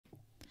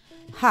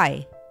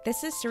Hi,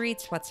 this is Sarit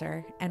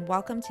Switzer, and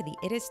welcome to the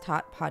It Is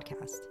Taught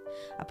podcast,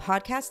 a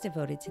podcast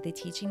devoted to the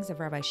teachings of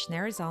Rabbi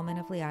Shneur Zalman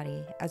of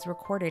Liadi as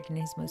recorded in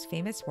his most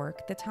famous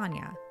work, the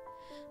Tanya.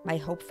 My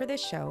hope for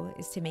this show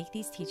is to make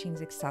these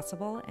teachings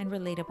accessible and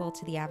relatable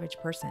to the average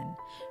person,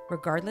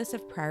 regardless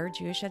of prior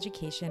Jewish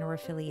education or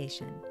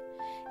affiliation.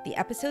 The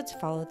episodes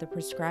follow the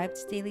prescribed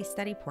daily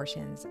study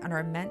portions and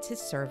are meant to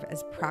serve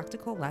as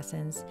practical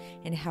lessons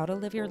in how to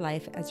live your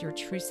life as your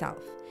true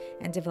self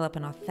and develop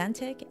an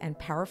authentic and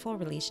powerful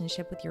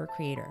relationship with your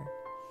Creator.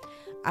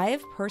 I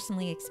have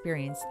personally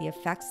experienced the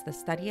effects the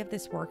study of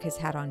this work has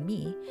had on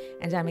me,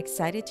 and I'm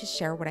excited to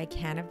share what I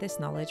can of this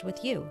knowledge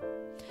with you.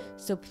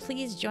 So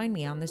please join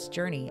me on this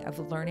journey of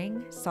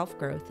learning,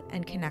 self-growth,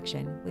 and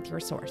connection with your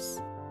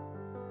source.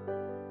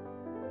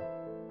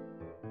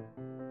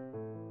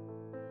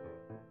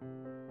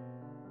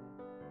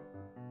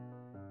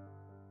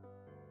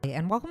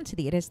 And welcome to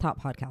the It Is Taught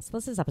podcast.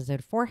 This is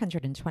episode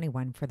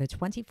 421 for the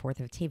 24th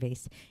of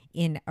Teves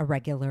in a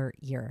regular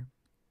year.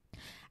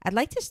 I'd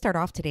like to start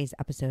off today's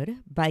episode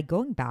by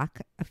going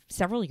back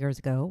several years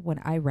ago when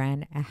I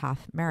ran a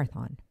half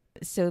marathon.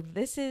 So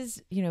this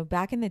is,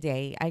 back in the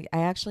day, I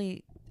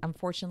actually,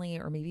 unfortunately,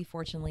 or maybe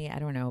fortunately, I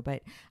don't know,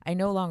 but I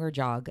no longer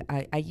jog.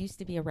 I used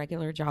to be a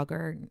regular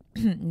jogger.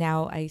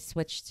 Now I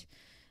switched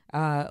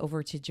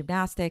over to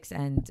gymnastics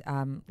and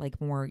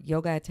like more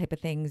yoga type of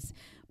things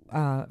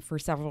for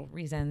several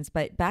reasons.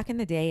 But back in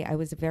the day, I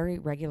was a very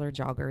regular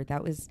jogger.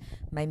 That was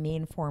my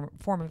main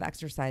form of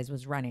exercise,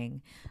 was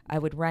running. I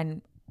would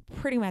run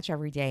pretty much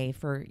every day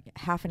for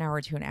half an hour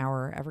to an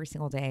hour every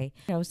single day.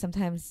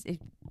 Sometimes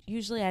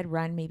usually I'd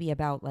run maybe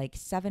about like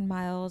 7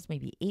 miles,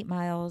 maybe 8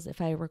 miles,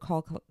 if I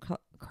recall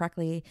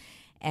correctly.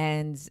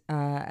 And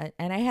I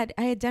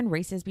had done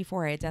races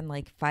before. I had done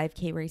like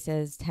 5K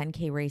races,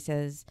 10K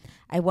races.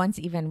 I once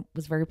even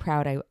was very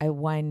proud. I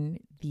won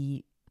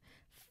the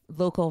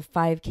local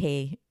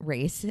 5K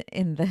race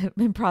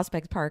in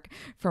Prospect Park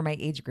for my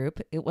age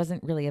group. It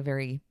wasn't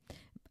really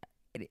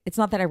it's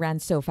not that I ran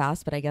so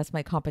fast, but I guess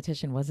my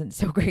competition wasn't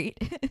so great,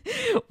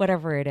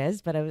 whatever it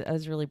is. But I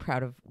was really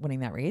proud of winning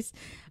that race.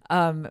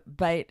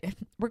 But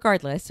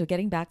regardless, so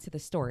getting back to the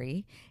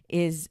story,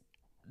 is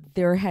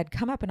there had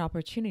come up an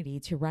opportunity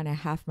to run a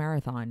half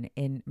marathon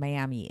in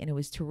Miami, and it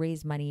was to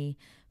raise money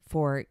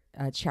for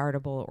a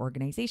charitable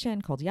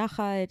organization called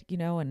Yachad,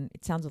 and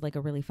it sounded like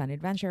a really fun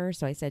adventure.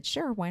 So I said,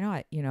 sure, why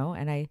not,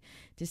 and I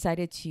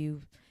decided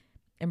to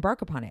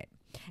embark upon it.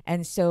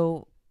 And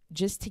so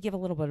just to give a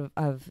little bit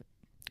of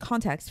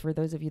context for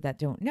those of you that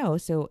don't know,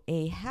 so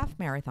a half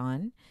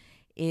marathon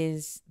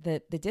is the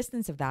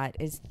distance of that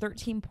is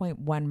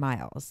 13.1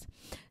 miles.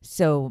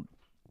 So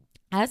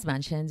as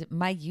mentioned,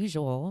 my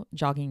usual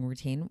jogging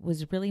routine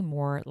was really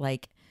more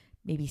like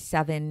maybe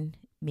 7,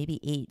 maybe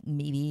 8,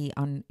 maybe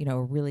on, a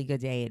really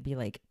good day, it'd be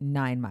like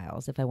 9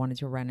 miles if I wanted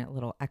to run a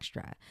little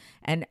extra.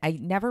 And I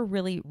never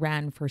really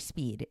ran for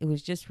speed. It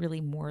was just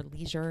really more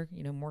leisure,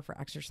 more for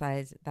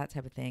exercise, that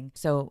type of thing.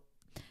 So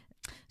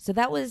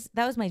that was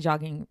my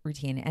jogging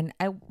routine, and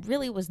I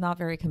really was not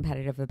very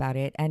competitive about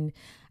it. And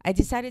I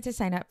decided to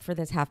sign up for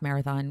this half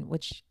marathon,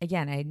 which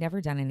again, I had never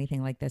done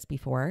anything like this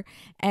before.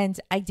 And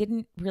I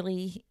didn't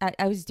really,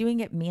 I was doing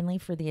it mainly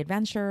for the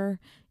adventure,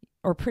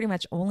 or pretty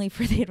much only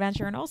for the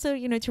adventure, and also,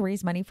 to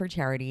raise money for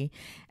charity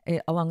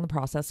along the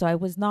process. So I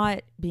was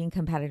not being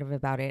competitive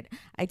about it.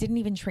 I didn't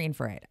even train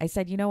for it. I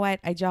said, you know what?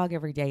 I jog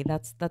every day.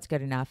 That's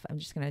good enough. I'm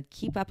just going to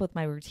keep up with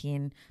my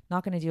routine,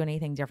 not going to do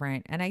anything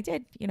different. And I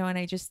did, and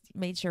I just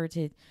made sure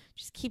to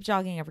just keep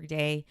jogging every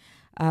day.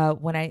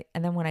 When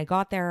I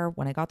got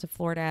to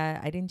Florida,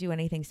 I didn't do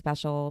anything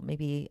special.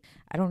 Maybe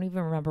I don't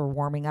even remember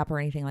warming up or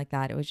anything like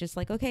that. It was just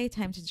like, okay,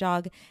 time to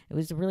jog. It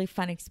was a really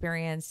fun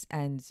experience,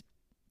 and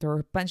there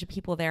were a bunch of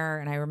people there,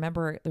 and I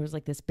remember there was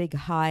like this big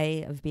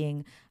high of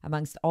being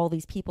amongst all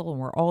these people,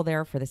 and we're all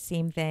there for the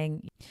same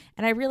thing.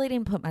 And I really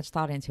didn't put much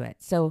thought into it.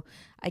 So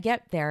I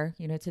get there,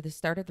 to the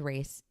start of the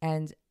race,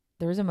 and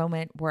there was a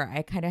moment where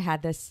I kind of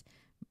had this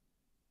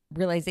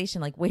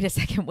realization, like, wait a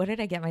second, what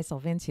did I get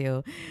myself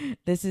into?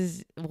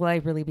 Will I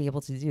really be able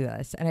to do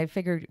this? And I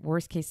figured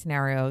worst case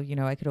scenario,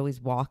 I could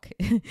always walk.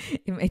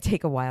 It might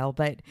take a while,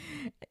 but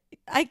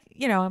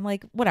I'm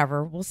like,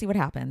 whatever, we'll see what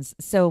happens.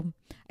 So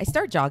I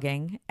start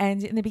jogging,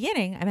 and in the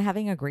beginning, I'm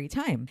having a great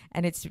time,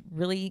 and it's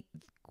really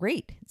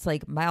great. It's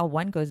like mile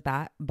 1 goes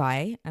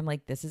by. I'm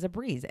like, this is a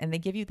breeze. And they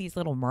give you these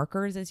little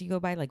markers as you go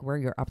by, like where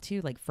you're up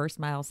to, like first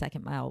mile,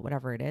 second mile,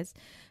 whatever it is.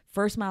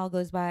 First mile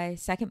goes by,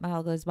 second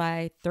mile goes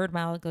by, third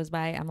mile goes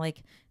by. I'm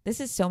like,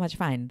 this is so much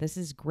fun. This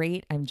is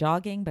great. I'm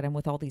jogging, but I'm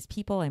with all these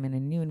people. I'm in a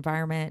new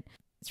environment.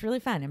 It's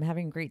really fun. I'm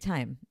having a great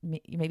time.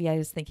 Maybe I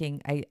was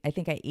thinking, I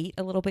think I ate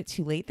a little bit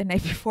too late the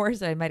night before,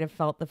 so I might have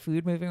felt the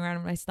food moving around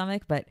in my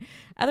stomach, but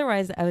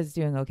otherwise I was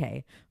doing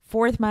okay.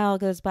 4th mile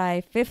goes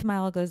by, 5th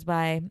mile goes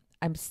by.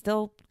 I'm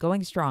still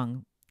going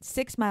strong.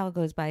 6 mile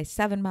goes by,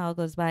 7 mile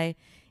goes by,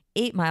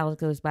 8 miles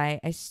goes by.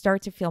 I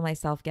start to feel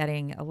myself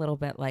getting a little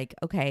bit like,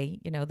 okay,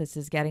 this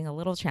is getting a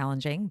little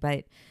challenging,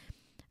 but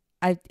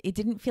it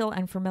didn't feel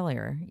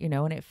unfamiliar,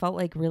 and it felt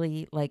like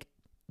really like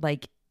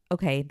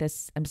okay,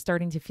 I'm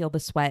starting to feel the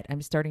sweat.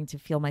 I'm starting to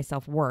feel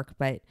myself work,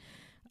 but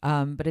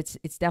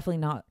it's definitely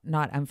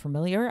not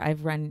unfamiliar.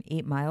 I've run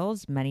 8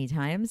 miles many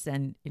times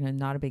and,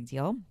 not a big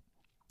deal.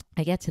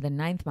 I get to the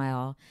 9th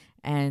mile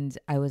and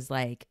I was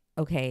like,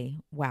 okay,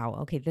 wow.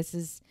 Okay.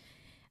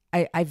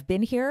 I've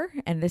been here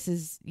and this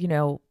is,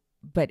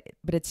 but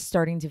it's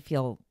starting to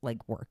feel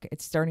like work.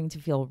 It's starting to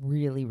feel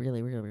really,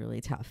 really, really,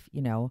 really tough,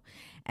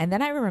 And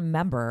then I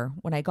remember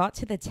when I got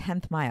to the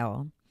 10th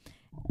mile,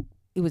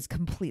 it was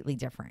completely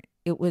different.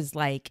 It was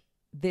like,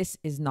 this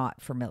is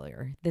not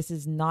familiar. This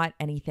is not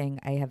anything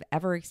I have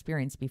ever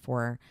experienced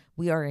before.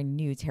 We are in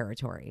new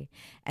territory.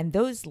 And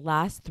those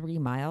last 3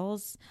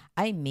 miles,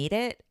 I made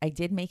it. I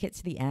did make it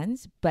to the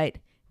end, but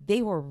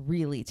they were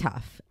really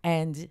tough.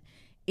 And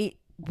it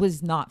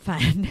was not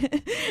fun.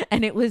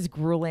 And it was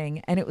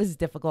grueling and it was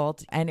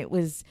difficult. And it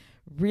was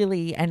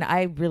really, and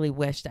I really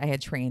wished I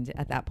had trained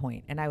at that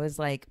point. And I was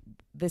like,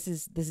 this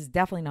is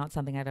definitely not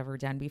something I've ever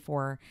done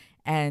before.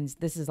 And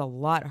this is a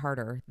lot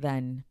harder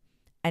than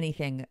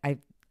anything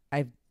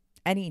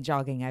any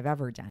jogging I've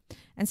ever done.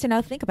 And so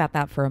now think about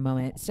that for a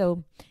moment.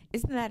 So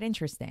isn't that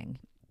interesting?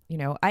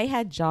 I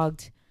had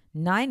jogged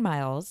 9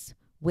 miles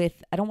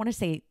with, I don't want to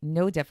say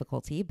no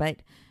difficulty,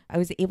 but I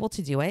was able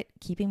to do it,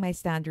 keeping my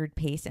standard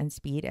pace and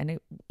speed. And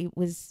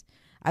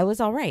I was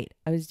all right.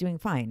 I was doing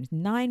fine.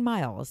 9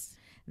 miles.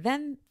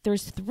 Then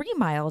there's 3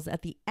 miles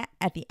at the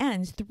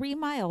end, 3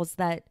 miles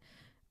that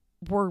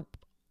were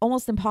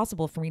almost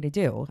impossible for me to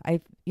do. I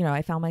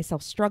found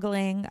myself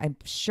struggling. I'm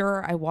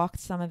sure I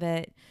walked some of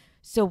it.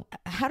 So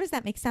how does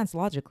that make sense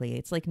logically?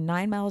 It's like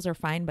 9 miles are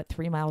fine, but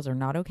 3 miles are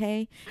not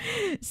okay.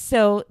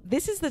 So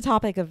this is the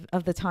topic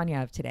of the Tanya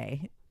of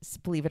today,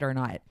 believe it or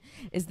not,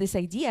 is this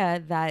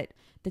idea that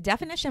the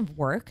definition of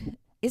work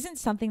isn't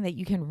something that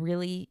you can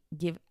really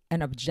give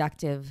an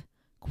objective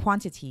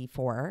quantity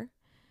for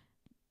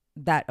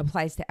that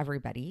applies to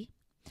everybody.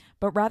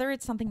 But rather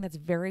it's something that's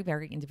very,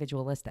 very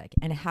individualistic,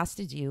 and it has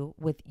to do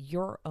with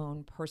your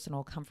own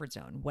personal comfort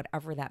zone,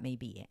 whatever that may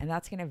be. And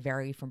that's going to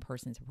vary from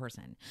person to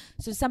person.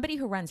 So somebody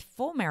who runs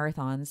full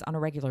marathons on a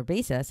regular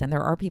basis, and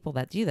there are people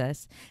that do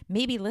this,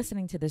 may be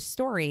listening to this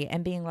story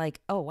and being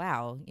like, oh,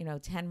 wow,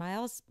 10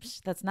 miles,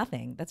 that's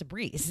nothing. That's a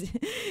breeze.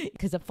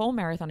 Because a full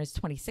marathon is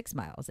 26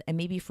 miles. And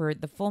maybe for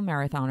the full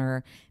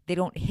marathoner, they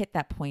don't hit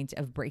that point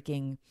of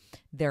breaking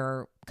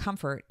their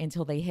comfort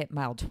until they hit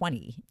mile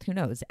 20. Who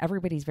knows?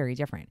 Everybody's very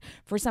different.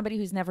 For somebody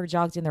who's never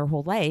jogged in their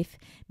whole life,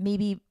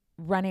 maybe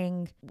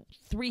running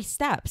 3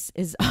 steps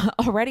is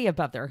already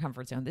above their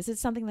comfort zone. This is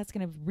something that's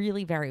going to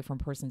really vary from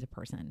person to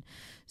person.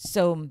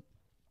 So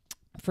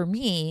for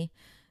me,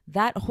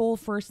 that whole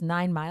first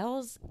 9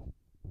 miles,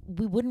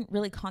 we wouldn't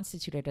really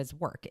constitute it as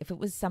work. If it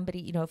was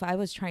somebody, if I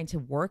was trying to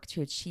work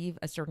to achieve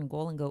a certain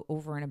goal and go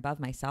over and above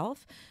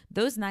myself,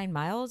 those 9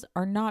 miles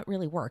are not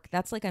really work.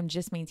 That's like I'm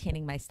just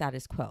maintaining my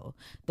status quo.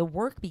 The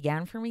work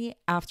began for me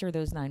after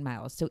those 9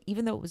 miles. So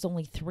even though it was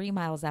only 3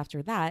 miles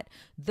after that,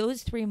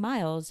 those 3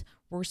 miles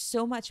were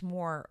so much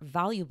more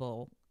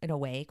valuable in a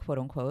way, quote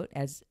unquote,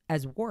 as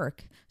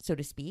work, so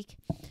to speak,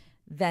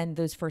 than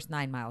those first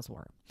 9 miles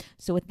were.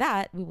 So with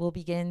that, we will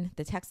begin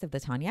the text of the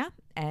Tanya,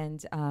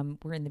 and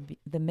we're in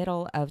the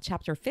middle of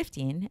chapter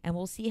 15, and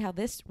we'll see how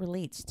this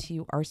relates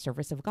to our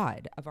service of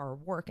God, of our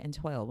work and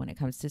toil when it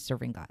comes to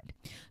serving God.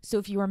 So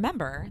if you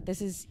remember,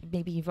 this is,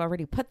 maybe you've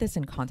already put this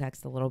in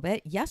context a little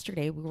bit.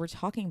 Yesterday, we were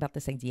talking about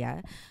this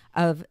idea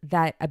of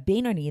that a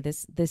Benoni,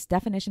 this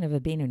definition of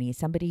a Benoni,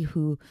 somebody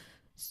who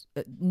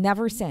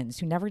never sins,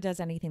 who never does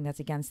anything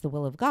that's against the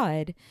will of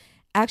God,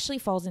 actually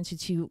falls into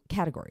 2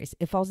 categories.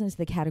 It falls into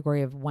the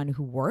category of one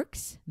who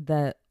works,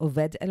 the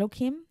Oved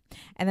Elokim,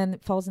 and then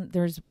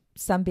there's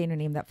some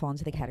Benonim that fall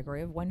into the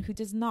category of one who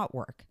does not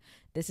work.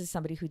 This is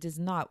somebody who does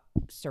not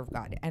serve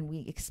God. And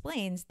we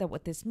explained that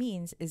what this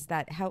means is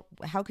that how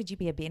could you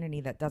be a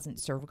Benoni that doesn't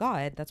serve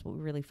God? That's what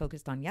we really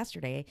focused on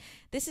yesterday.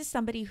 This is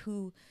somebody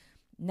who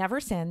never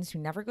sins, who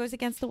never goes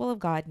against the will of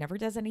God, never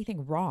does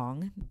anything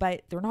wrong,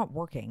 but they're not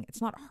working.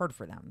 It's not hard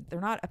for them. They're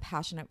not a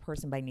passionate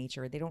person by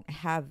nature. They don't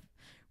have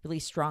really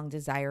strong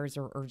desires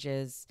or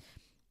urges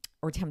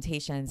or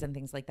temptations and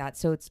things like that.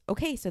 So it's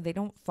okay. So they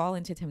don't fall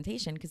into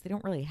temptation because they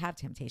don't really have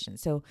temptation.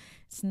 So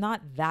it's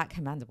not that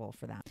commendable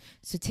for them.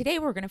 So today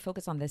we're going to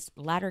focus on this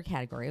latter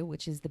category,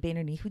 which is the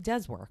Benoni who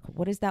does work.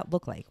 What does that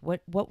look like?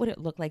 What would it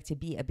look like to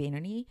be a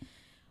Benoni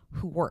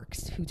who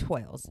works, who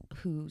toils,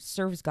 who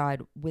serves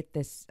God with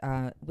this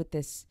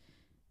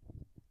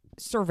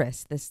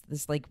service,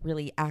 this like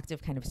really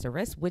active kind of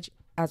service, which,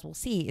 as we'll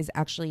see, is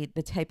actually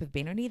the type of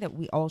Benoni that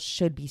we all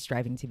should be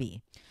striving to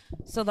be.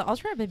 So the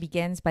Alter Rebbe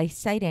begins by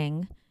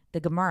citing the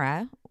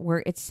Gemara,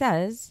 where it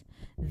says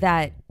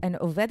that an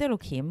Oved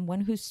Elokim,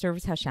 one who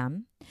serves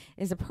Hashem,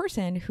 is a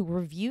person who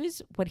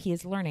reviews what he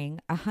is learning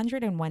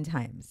 101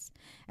 times,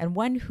 and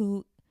one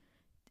who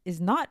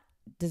does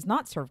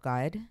not serve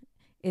God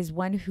is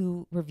one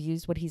who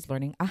reviews what he's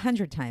learning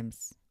 100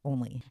 times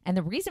only. And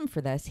the reason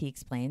for this, he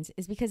explains,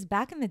 is because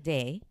back in the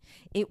day,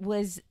 it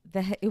was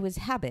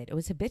habit. It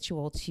was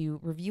habitual to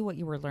review what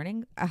you were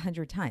learning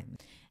 100 times.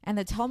 And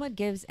the Talmud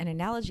gives an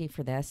analogy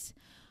for this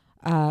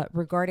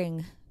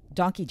regarding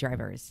donkey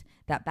drivers,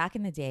 that back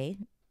in the day,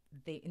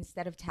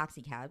 instead of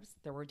taxi cabs,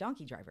 there were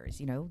donkey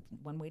drivers.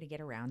 One way to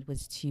get around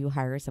was to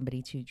hire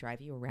somebody to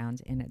drive you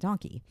around in a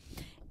donkey.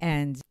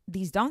 And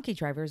these donkey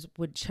drivers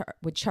would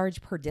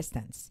charge per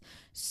distance.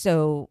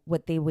 So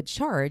what they would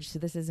charge, so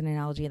this is an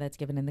analogy that's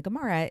given in the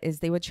Gemara, is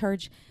they would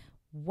charge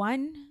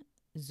 1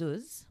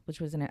 zuz, which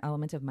was an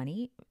element of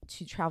money,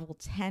 to travel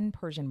 10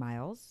 Persian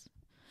miles,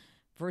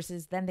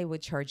 versus then they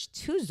would charge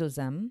 2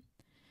 zuzim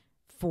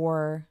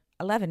for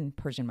 11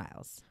 Persian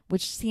miles,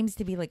 which seems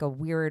to be like a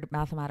weird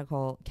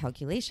mathematical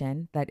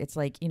calculation, that it's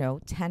like,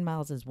 10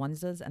 miles is 1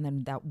 zuz, and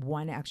then that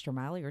 1 extra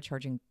mile, you're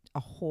charging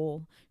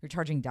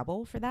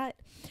double for that.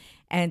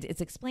 And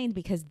it's explained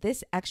because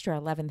this extra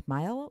 11th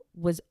mile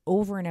was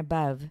over and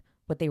above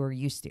what they were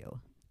used to.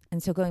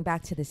 And so going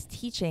back to this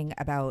teaching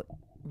about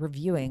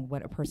reviewing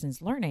what a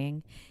person's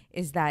learning,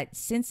 is that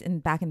since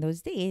back in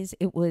those days,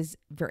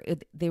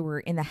 they were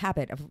in the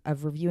habit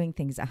of reviewing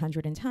things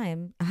 100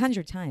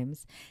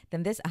 times,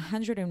 then this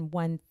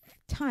 101th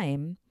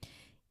time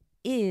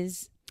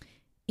is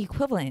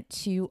equivalent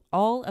to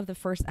all of the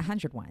first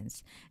 100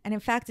 ones. And in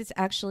fact, it's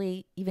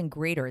actually even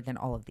greater than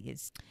all of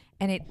these.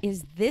 And it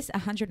is this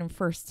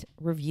 101st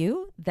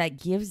review that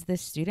gives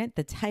this student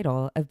the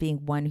title of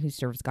being one who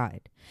serves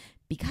God.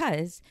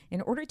 Because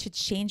in order to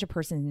change a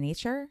person's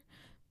nature,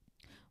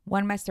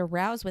 one must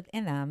arouse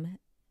within them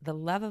the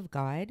love of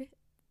God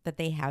that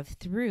they have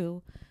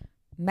through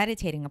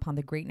meditating upon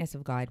the greatness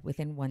of God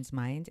within one's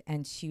mind,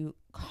 and to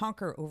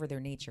conquer over their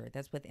nature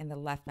that's within the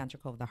left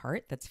ventricle of the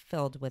heart, that's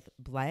filled with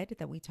blood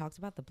that we talked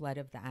about, the blood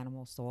of the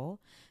animal soul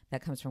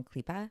that comes from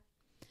Klipa.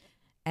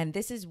 And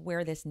this is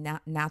where this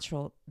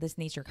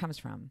nature comes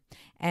from.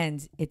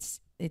 And it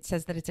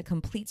says that it's a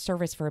complete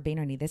service for a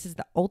Benoni. This is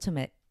the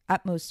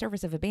utmost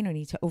service of a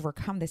Benoni, to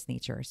overcome this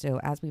nature. So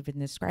as we've been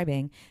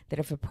describing, that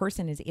if a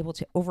person is able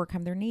to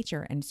overcome their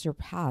nature and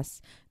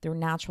surpass their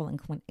natural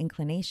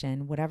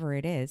inclination, whatever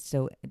it is.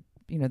 So,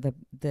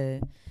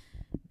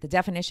 the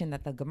definition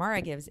that the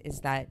Gemara gives is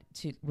that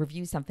to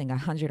review something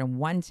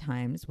 101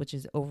 times, which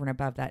is over and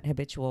above that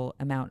habitual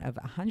amount of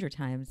 100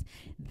 times,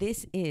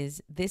 this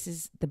is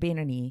the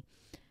Benoni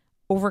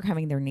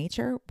overcoming their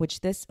nature,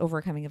 which this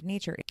overcoming of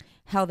nature,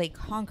 how they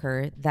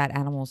conquer that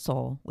animal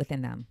soul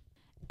within them.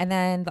 And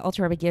then the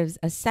Alter Rebbe gives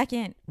a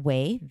second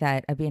way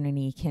that a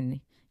Benoni can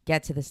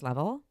get to this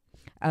level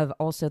of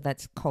also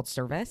that's called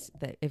service,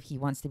 that if he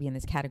wants to be in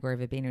this category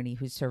of a Benoni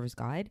who serves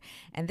God.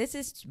 And this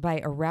is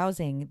by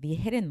arousing the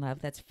hidden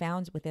love that's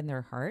found within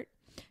their heart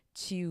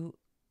to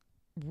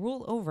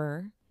rule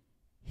over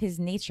his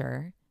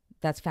nature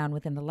that's found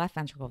within the left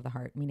ventricle of the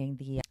heart, meaning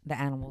the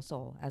animal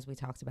soul, as we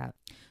talked about.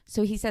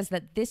 So he says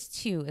that this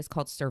too is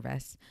called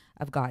service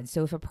of God.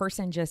 So if a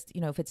person just,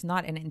 if it's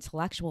not an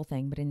intellectual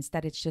thing, but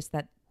instead it's just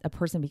that a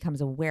person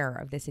becomes aware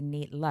of this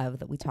innate love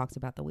that we talked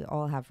about, that we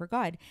all have for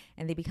God,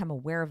 and they become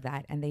aware of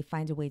that, and they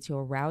find a way to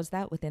arouse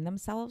that within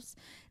themselves,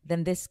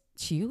 then this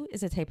too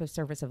is a type of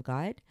service of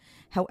God.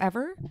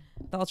 However,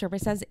 the Alter Rebbe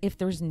says, if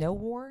there's no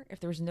war, if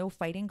there's no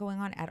fighting going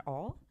on at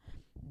all,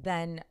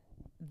 then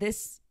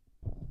this,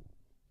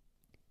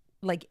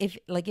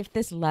 if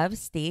this love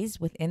stays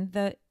within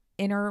the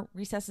inner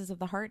recesses of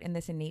the heart in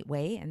this innate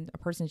way, and a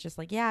person's just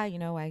like,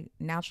 I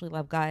naturally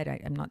love God,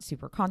 I'm not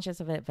super conscious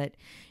of it, but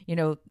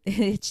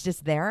it's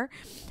just there,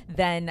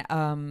 then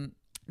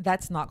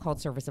that's not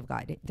called service of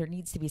God. There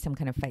needs to be some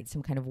kind of fight,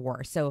 some kind of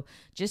war. So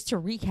just to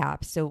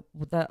recap, so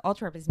the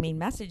Alter Rebbe's main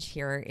message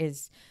here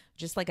is,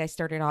 just like I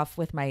started off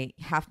with my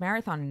half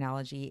marathon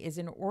analogy, is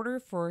in order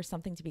for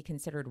something to be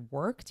considered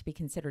work, to be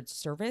considered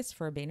service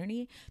for a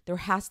Benoni, there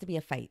has to be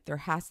a fight. There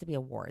has to be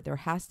a war. There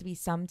has to be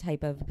some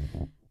type of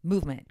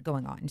movement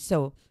going on.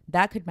 So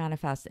that could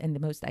manifest in the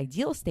most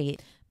ideal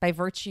state by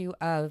virtue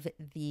of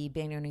the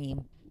Benoni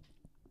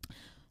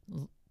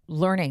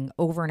learning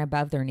over and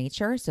above their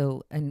nature.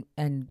 So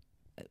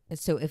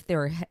so if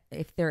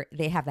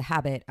they have the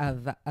habit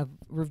of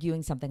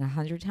reviewing something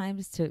 100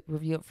 times, to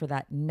review it for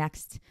that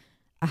next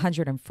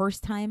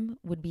 101st time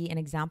would be an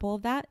example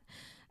of that.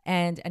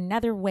 And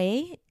another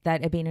way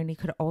that a Benoni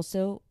could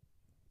also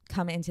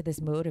come into this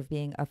mode of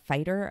being a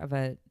fighter, of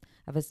a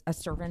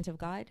servant of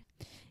God,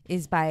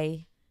 is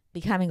by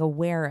becoming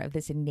aware of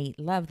this innate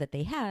love that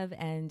they have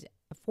and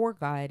for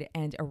God,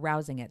 and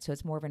arousing it. So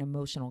it's more of an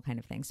emotional kind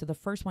of thing. So the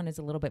first one is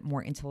a little bit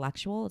more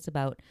intellectual. It's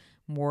about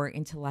more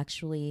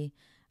intellectually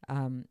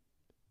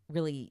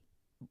really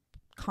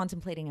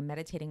contemplating and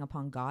meditating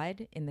upon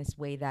God in this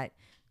way that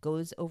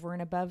goes over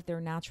and above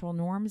their natural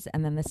norms.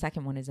 And then the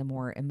second one is a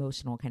more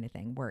emotional kind of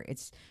thing, where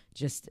it's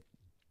just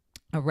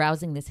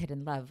arousing this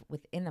hidden love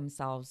within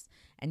themselves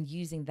and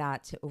using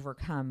that to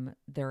overcome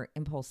their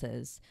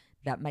impulses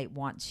that might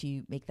want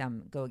to make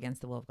them go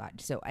against the will of God.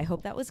 So I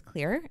hope that was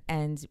clear,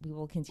 and we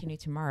will continue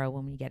tomorrow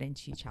when we get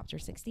into chapter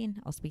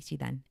 16. I'll speak to you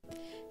then.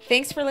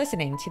 Thanks for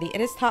listening to the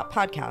It Is Taught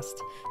podcast,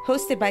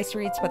 hosted by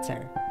Sarit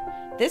Switzer.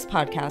 This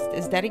podcast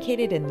is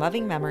dedicated in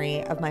loving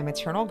memory of my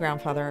maternal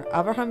grandfather,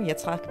 Avraham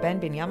Yitzchak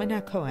ben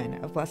Binyamin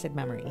HaKohen of blessed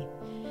memory.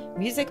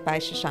 Music by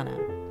Shoshana.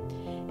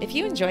 If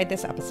you enjoyed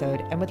this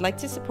episode and would like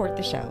to support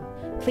the show,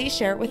 please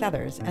share it with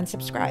others and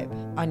subscribe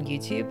on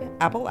YouTube,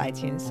 Apple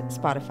iTunes,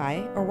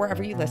 Spotify, or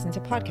wherever you listen to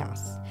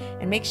podcasts.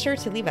 And make sure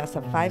to leave us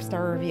a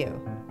 5-star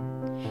review.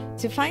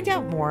 To find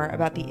out more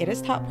about the It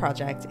Is Taught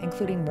project,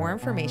 including more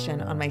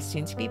information on my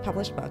soon-to-be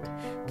published book,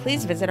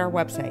 please visit our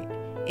website,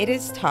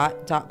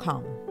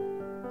 itistaught.com.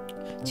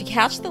 To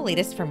catch the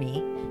latest from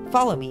me,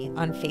 follow me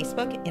on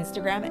Facebook,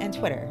 Instagram, and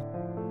Twitter.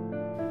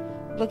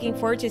 Looking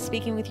forward to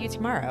speaking with you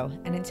tomorrow,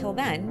 and until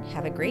then,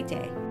 have a great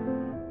day.